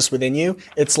have Jesus within you.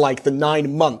 It's like the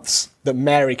 9 months that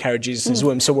Mary carried Jesus in his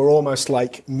womb. So we're almost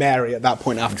like Mary at that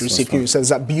point after receiving communion. So there's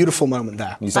that beautiful moment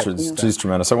there. He's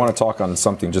tremendous. I want to talk on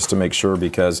something just to make sure,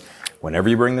 because whenever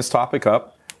you bring this topic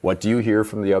up, what do you hear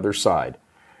from the other side?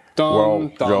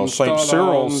 St.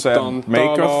 Cyril said,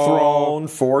 make a throne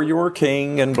for your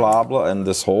king and blah, blah, and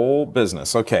this whole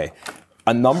business. Okay,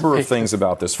 a number of things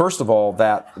about this. First of all,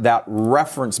 that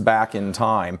reference back in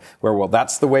time where,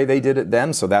 that's the way they did it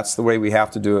then, so that's the way we have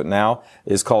to do it now,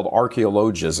 is called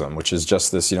archaeologism, which is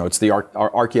just this, it's the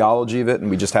archaeology of it, and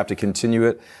we just have to continue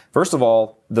it. First of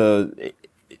all,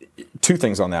 two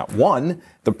things on that. One,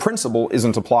 the principle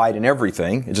isn't applied in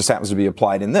everything. It just happens to be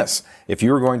applied in this. If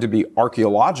you were going to be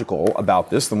archaeological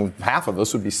about this, then half of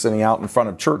us would be sitting out in front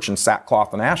of church in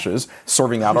sackcloth and ashes,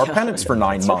 serving out our penance for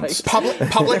 9 months.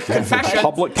 Right. Public confession.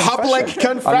 Public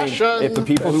confession. I mean, if the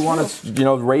people who want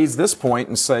to, raise this point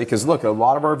and say, because look, a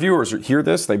lot of our viewers hear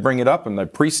this, they bring it up, and the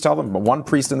priests tell them, but one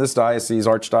priest in this diocese,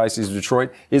 Archdiocese of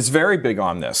Detroit, is very big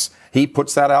on this. He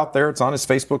puts that out there. It's on his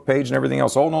Facebook page and everything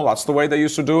else. Oh, no, that's the way they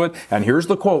used to do it. And here's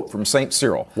the quote from St.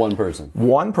 Cyril. One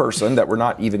person that we're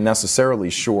not even necessarily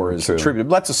sure is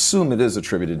attributed. Let's assume it is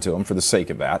attributed to him for the sake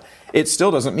of that. It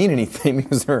still doesn't mean anything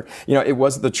because it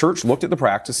was the church looked at the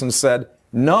practice and said,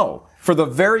 no, for the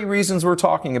very reasons we're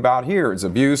talking about here. It's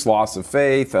abuse, loss of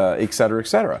faith, et cetera, et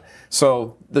cetera.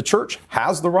 So the church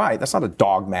has the right. That's not a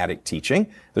dogmatic teaching.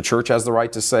 The church has the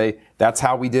right to say, that's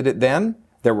how we did it then.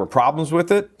 There were problems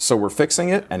with it, so we're fixing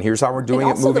it, and here's how we're doing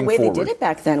it moving forward. Also, the way they did it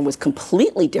back then was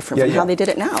completely different from how they did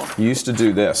it now. You used to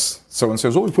do this. Someone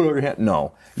says, you put out your hand.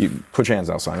 No. You put your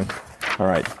hands out, Simon. All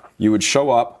right. You would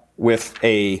show up with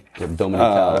a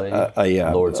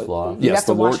Lord's cloth. You have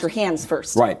to wash your hands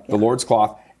first. Right. Yeah. The Lord's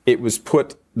cloth.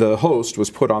 The host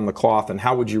was put on the cloth, and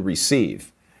how would you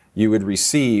receive? You would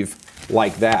receive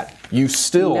like that. You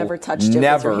still never touched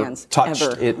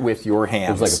it with your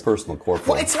hands. It was like a personal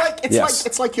corporal. Well,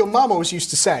 it's like your mom always used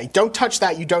to say, don't touch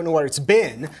that, you don't know where it's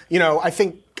been. I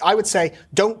think I would say,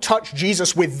 don't touch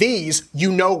Jesus with these,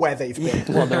 you know where they've been.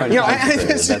 Well,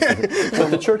 so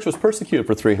the church was persecuted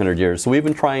for 300 years. So we've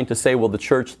been trying to say, well, the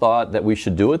church thought that we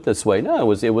should do it this way.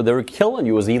 No, they were killing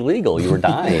you. It was illegal. You were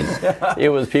dying. It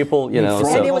was people, And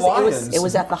it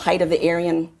was at the height of the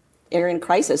Arian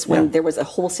crisis when there was a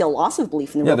wholesale loss of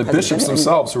belief in the real the bishops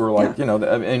themselves who were like,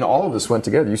 and all of this went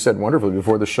together. You said wonderfully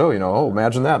before the show,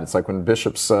 imagine that. It's like when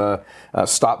bishops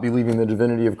stop believing the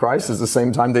divinity of Christ is the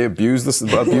same time they abuse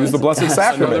the Blessed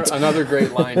Sacrament. Another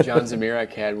great line John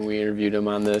Zamirak had when we interviewed him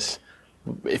on this.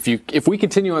 If we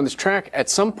continue on this track, at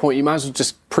some point you might as well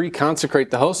just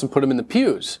pre-consecrate the host and put them in the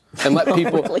pews and let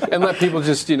people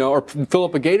just, or fill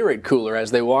up a Gatorade cooler as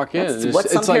they walk in. That's what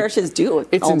some parishes do.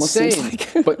 It's insane.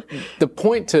 But the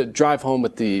point to drive home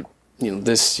with the,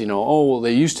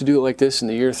 they used to do it like this in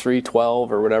the year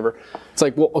 312 or whatever. It's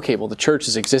like, the church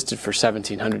has existed for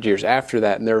 1,700 years after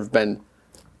that, and there have been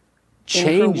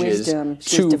changes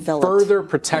to further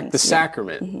protect the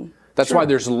sacrament. Mm-hmm. That's why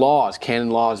there's laws, canon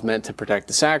laws meant to protect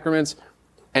the sacraments.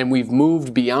 And we've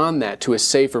moved beyond that to a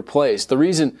safer place. The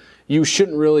reason you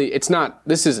shouldn't really,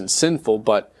 this isn't sinful,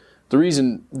 but the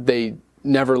reason they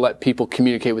never let people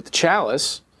communicate with the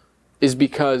chalice is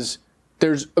because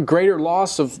there's a greater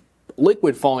loss of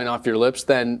liquid falling off your lips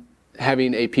than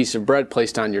having a piece of bread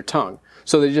placed on your tongue.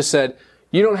 So they just said,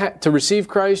 you don't have to receive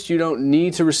Christ, you don't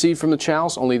need to receive from the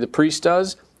chalice, only the priest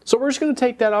does. So we're just going to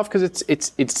take that off because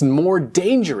it's more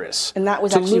dangerous. And that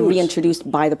was actually reintroduced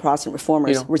by the Protestant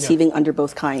reformers, receiving under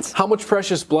both kinds. How much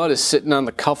precious blood is sitting on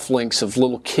the cufflinks of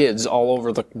little kids all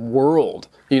over the world?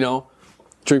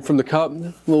 Drink from the cup,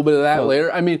 a little bit of that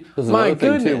later. I mean, there's my another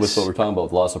goodness. thing too with what we're talking about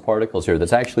with loss of particles here.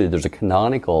 There's a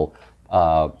canonical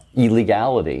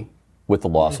illegality with the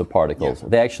loss of particles.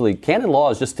 Canon law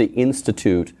is just to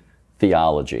institute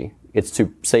theology. It's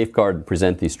to safeguard and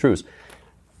present these truths.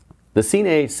 The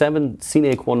seven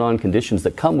sine qua non conditions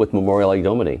that come with Memorial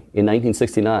Ignominy in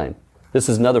 1969. This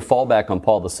is another fallback on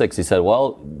Paul VI. He said,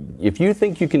 well, if you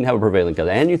think you can have a prevailing cause,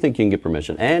 and you think you can get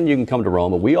permission, and you can come to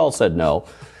Rome, and we all said no,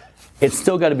 it's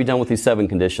still got to be done with these 7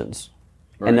 conditions.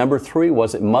 Right. And number 3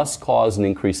 was it must cause an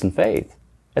increase in faith.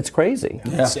 It's crazy.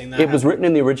 Yeah. It was written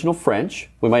in the original French.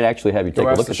 We might actually have you take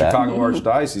a look at that. Chicago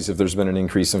Archdiocese, if there's been an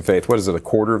increase in faith, what is it, a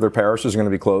quarter of their parishes are going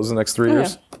to be closed in the next 3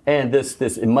 years? And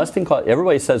it must cause,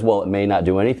 everybody says, well, it may not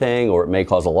do anything or it may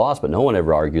cause a loss, but no one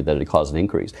ever argued that it caused an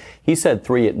increase. He said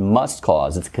 3, it must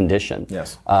cause, it's a condition.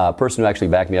 Yes. A person who actually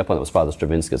backed me up on it was Father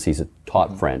Stravinskas. He's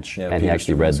taught French, and he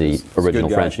actually read the original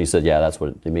French, and he said, yeah, that's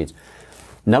what it means.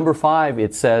 Number 5,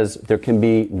 it says there can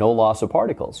be no loss of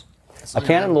particles. A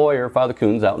canon lawyer, Father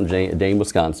Coons, out in Dane,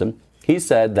 Wisconsin, he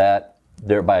said that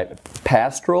by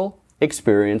pastoral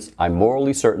experience, I'm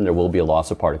morally certain there will be a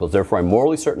loss of particles. Therefore, I'm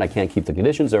morally certain I can't keep the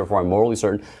conditions. Therefore, I'm morally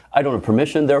certain I don't have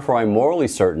permission. Therefore, I'm morally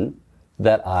certain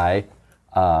that I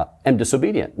am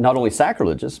disobedient. Not only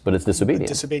sacrilegious, but it's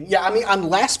disobedient. Yeah, I mean,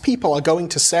 unless people are going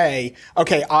to say,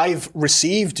 okay, I've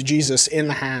received Jesus in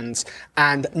the hands,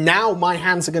 and now my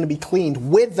hands are going to be cleaned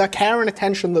with the care and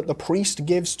attention that the priest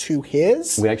gives to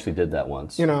his. We actually did that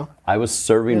once. I was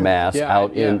serving Mass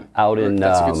out in.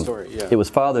 That's a good story. Yeah. It was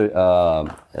Father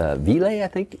Ville, I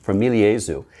think, from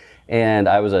Miliezu, and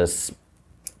I was a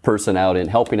person out in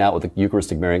helping out with the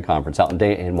Eucharistic Marian Conference out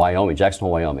in Wyoming, Jackson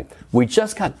Hole, Wyoming. We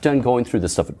just got done going through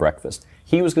this stuff at breakfast.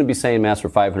 He was going to be saying Mass for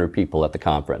 500 people at the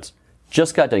conference.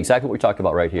 Just got done, exactly what we talked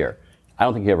about right here. I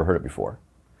don't think he ever heard it before.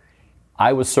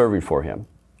 I was serving for him.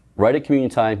 Right at communion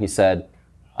time, he said,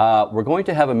 we're going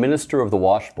to have a minister of the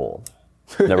wash bowl.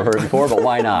 Never heard it before, but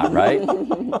why not, right?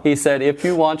 He said, if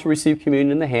you want to receive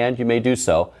communion in the hand, you may do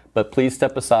so, but please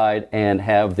step aside and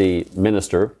have the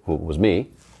minister, who was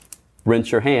me,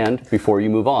 rinse your hand before you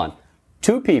move on.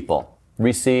 2 people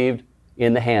received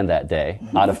in the hand that day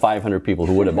out of 500 people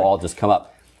who would have all just come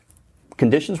up.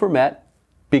 Conditions were met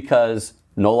because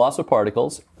no loss of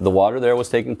particles, the water there was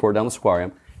poured down the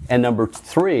squarium, and number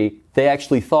 3, they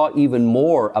actually thought even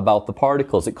more about the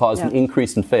particles. It caused an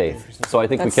increase in faith. So I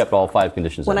think we kept all 5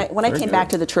 conditions. When I came back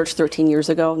to the church 13 years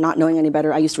ago, not knowing any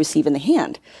better, I used to receive in the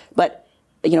hand. But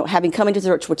having come into the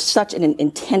church with such an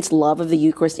intense love of the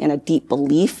Eucharist and a deep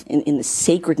belief in the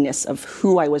sacredness of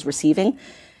who I was receiving,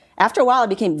 after a while I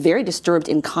became very disturbed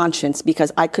in conscience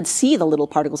because I could see the little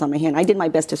particles on my hand. I did my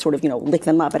best to sort of, lick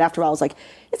them up, but after a while I was like,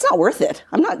 it's not worth it.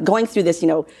 I'm not going through this,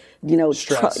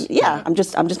 stress. I'm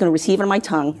just going to receive it on my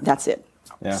tongue. That's it.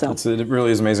 Yeah, it really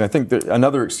is amazing. I think that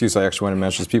another excuse I actually want to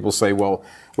mention is people say, well,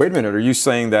 wait a minute, are you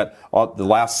saying that the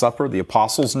Last Supper, the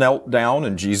apostles knelt down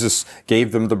and Jesus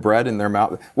gave them the bread in their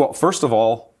mouth? Well, first of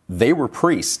all, they were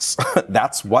priests.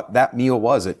 That's what that meal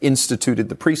was. It instituted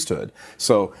the priesthood.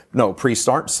 So, no, priests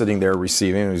aren't sitting there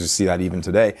receiving. We see that even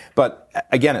today. But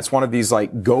again, it's one of these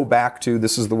go back to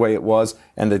this is the way it was,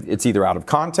 and it's either out of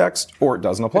context or it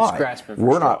doesn't apply.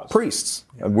 We're not priests.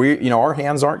 Our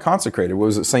hands aren't consecrated. What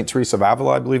was it? St. Teresa of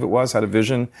Avila, I believe it was, had a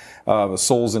vision of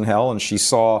souls in hell, and she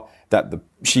saw that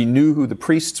she knew who the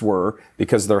priests were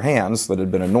because their hands that had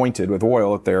been anointed with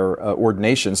oil at their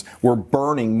ordinations were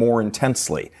burning more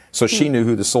intensely. So she knew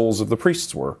who the souls of the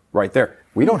priests were right there.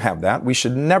 We don't have that. We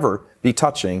should never be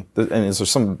touching, and is there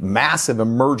some massive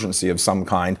emergency of some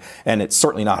kind, and it's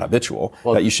certainly not habitual,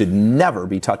 that you should never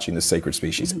be touching the sacred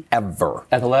species, ever.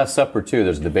 At the Last Supper, too,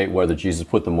 there's a debate whether Jesus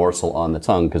put the morsel on the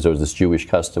tongue, because there was this Jewish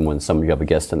custom when you have a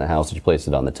guest in the house that you place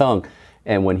it on the tongue.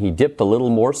 And when he dipped a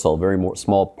little morsel, very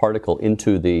small particle,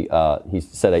 into the, he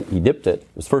said he dipped it, it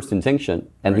was first intinction,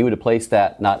 and he would have placed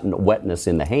that, not in wetness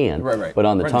in the hand, but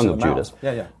on the tongue of Judas.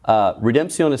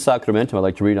 Redemptionis sacramentum, I'd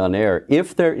like to read on air.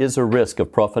 If there is a risk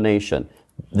of profanation,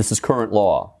 this is current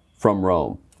law from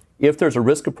Rome. If there's a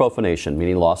risk of profanation,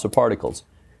 meaning loss of particles,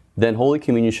 then Holy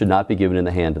Communion should not be given in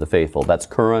the hand of the faithful. That's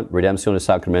current Redemptionis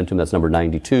sacramentum, that's number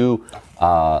 92.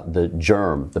 The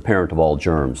germ, the parent of all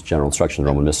germs, general instruction of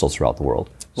Roman missals throughout the world.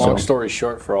 Long story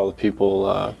short, for all the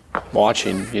people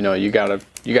watching, you gotta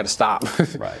stop.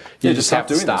 Right. You just have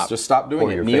to doing stop. This. Just stop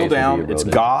doing it. Kneel down. It's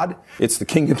God. It's the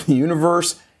King of the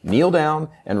universe. Kneel down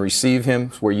and receive Him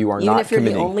where you are Even not if you're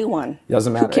committing. the only one.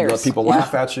 Doesn't matter. Who cares? Let people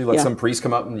laugh at you. Let some priest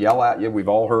come up and yell at you. We've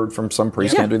all heard from some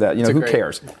priests can't do that. Who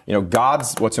cares?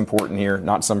 God's what's important here,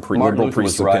 not some liberal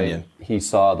priest's opinion. He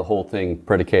saw the whole thing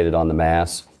predicated on the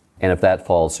Mass. And if that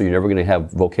falls, so you're never going to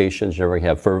have vocations, you're never going to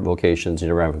have fervent vocations, you're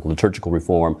never going to have liturgical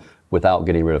reform without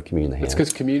getting rid of communion in the hand. It's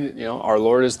because communion, our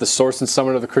Lord is the source and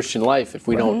summit of the Christian life. If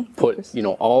we don't put,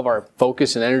 all of our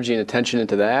focus and energy and attention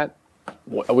into that,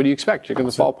 what do you expect? You're going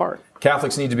to fall apart.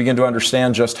 Catholics need to begin to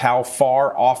understand just how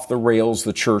far off the rails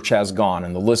the church has gone,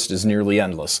 and the list is nearly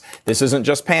endless. This isn't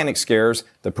just panic scares,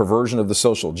 the perversion of the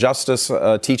social justice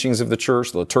teachings of the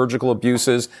church, the liturgical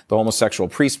abuses, the homosexual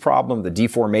priest problem, the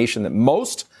deformation that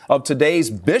most of today's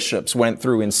bishops went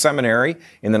through in seminary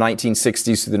in the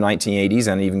 1960s through the 1980s,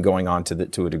 and even going on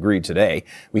to a degree today.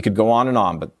 We could go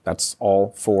on, but that's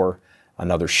all for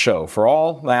another show. For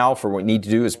what we need to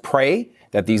do is pray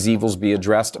that these evils be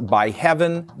addressed by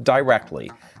heaven directly.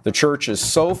 The church is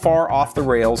so far off the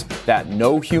rails that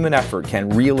no human effort can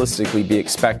realistically be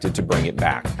expected to bring it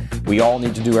back. We all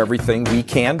need to do everything we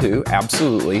can do,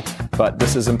 absolutely, but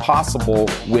this is impossible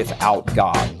without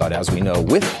God. But as we know,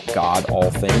 with God, all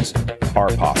things are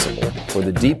possible. For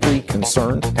the deeply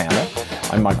concerned panel,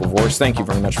 I'm Michael Vorse. Thank you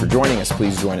very much for joining us.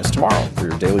 Please join us tomorrow for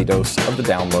your daily dose of the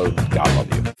download. God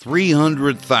love you.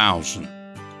 300,000.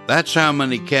 That's how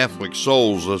many Catholic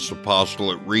souls this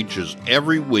apostolate reaches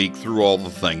every week through all the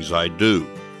things I do.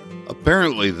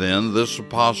 Apparently, then, this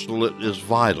apostolate is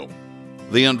vital.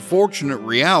 The unfortunate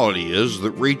reality is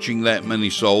that reaching that many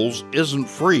souls isn't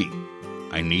free.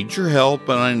 I need your help,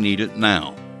 and I need it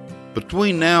now.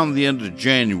 Between now and the end of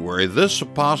January, this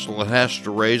apostolate has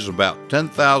to raise about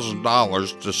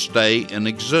 $10,000 to stay in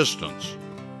existence.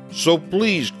 So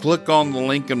please click on the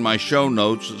link in my show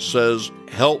notes that says,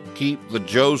 "Help keep the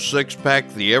Joe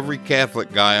Sixpack, the Every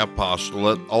Catholic Guy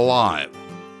apostolate alive."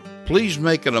 Please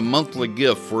make it a monthly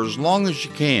gift for as long as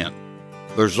you can.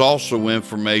 There's also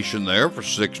information there for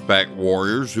six-pack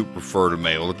warriors who prefer to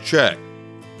mail a check.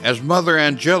 As Mother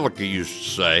Angelica used to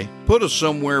say, put us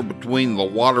somewhere between the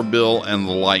water bill and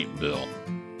the light bill.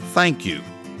 Thank you.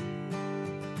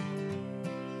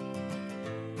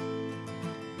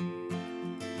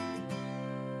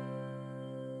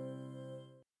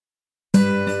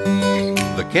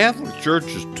 The Catholic Church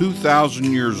is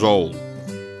 2,000 years old.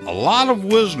 A lot of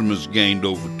wisdom is gained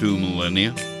over 2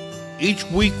 millennia. Each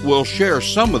week we'll share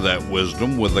some of that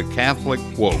wisdom with a Catholic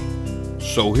quote.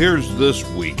 So here's this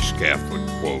week's Catholic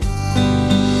quote.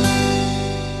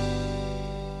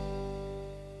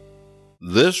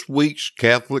 This week's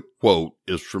Catholic quote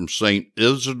is from St.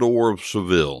 Isidore of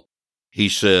Seville. He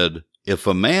said, "If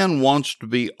a man wants to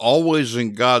be always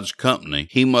in God's company,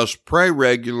 he must pray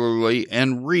regularly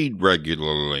and read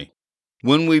regularly.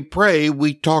 When we pray,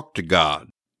 we talk to God.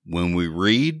 When we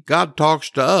read, God talks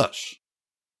to us."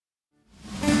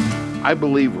 I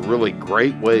believe a really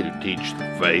great way to teach the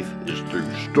faith is through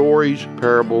stories,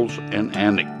 parables, and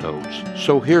anecdotes.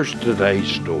 So here's today's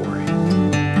story.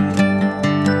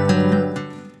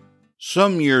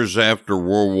 Some years after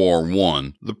World War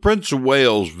I, the Prince of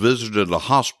Wales visited a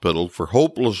hospital for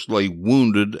hopelessly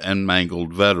wounded and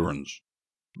mangled veterans.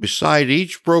 Beside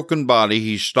each broken body,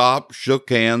 he stopped,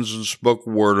 shook hands, and spoke a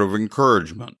word of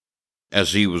encouragement.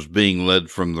 As he was being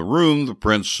led from the room, the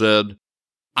prince said,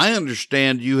 "I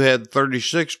understand you had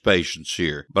 36 patients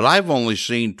here, but I've only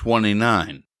seen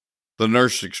 29. The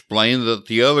nurse explained that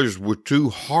the others were too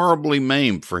horribly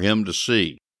maimed for him to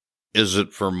see. "Is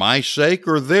it for my sake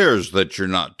or theirs that you're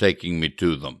not taking me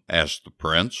to them?" asked the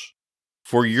prince.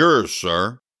 "For yours,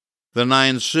 sir." "Then I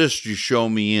insist you show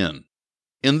me in."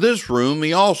 In this room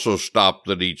he also stopped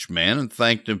at each man and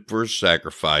thanked him for his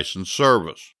sacrifice and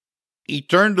service. He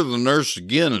turned to the nurse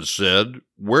again and said,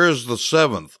 "Where's the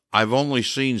 7th? I've only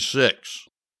seen 6.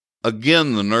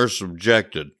 Again the nurse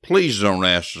objected. "Please don't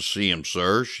ask to see him,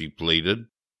 sir," she pleaded.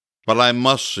 "But I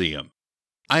must see him."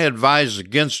 "I advise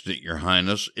against it, Your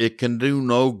Highness. It can do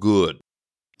no good."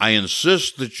 "I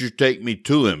insist that you take me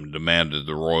to him," demanded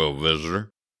the royal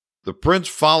visitor. The prince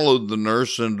followed the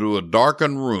nurse into a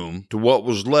darkened room to what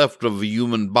was left of a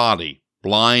human body,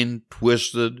 blind,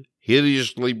 twisted,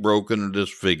 hideously broken and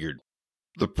disfigured.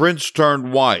 The prince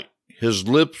turned white, his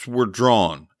lips were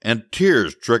drawn, and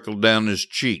tears trickled down his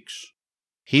cheeks.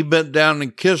 He bent down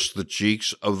and kissed the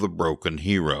cheeks of the broken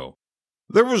hero.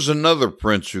 There was another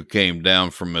prince who came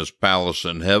down from his palace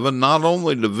in heaven, not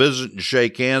only to visit and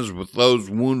shake hands with those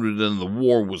wounded in the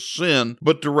war with sin,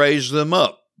 but to raise them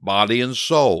up, body and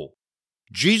soul.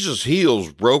 Jesus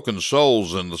heals broken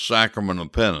souls in the sacrament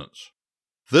of penance.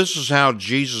 This is how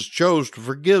Jesus chose to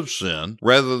forgive sin,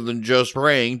 rather than just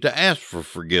praying to ask for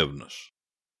forgiveness.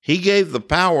 He gave the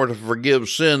power to forgive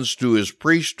sins to his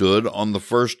priesthood on the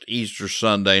first Easter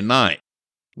Sunday night.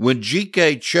 When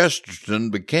G.K. Chesterton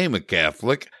became a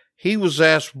Catholic, he was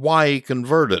asked why he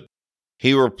converted.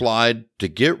 He replied, "To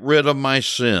get rid of my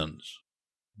sins."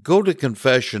 Go to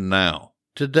confession now,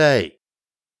 today.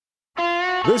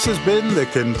 This has been The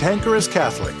Cantankerous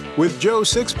Catholic with Joe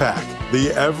Sixpack,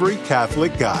 the Every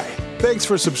Catholic Guy. Thanks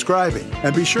for subscribing,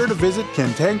 and be sure to visit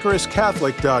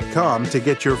cantankerouscatholic.com to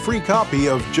get your free copy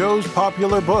of Joe's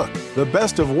popular book, The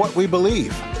Best of What We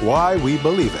Believe, Why We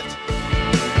Believe It.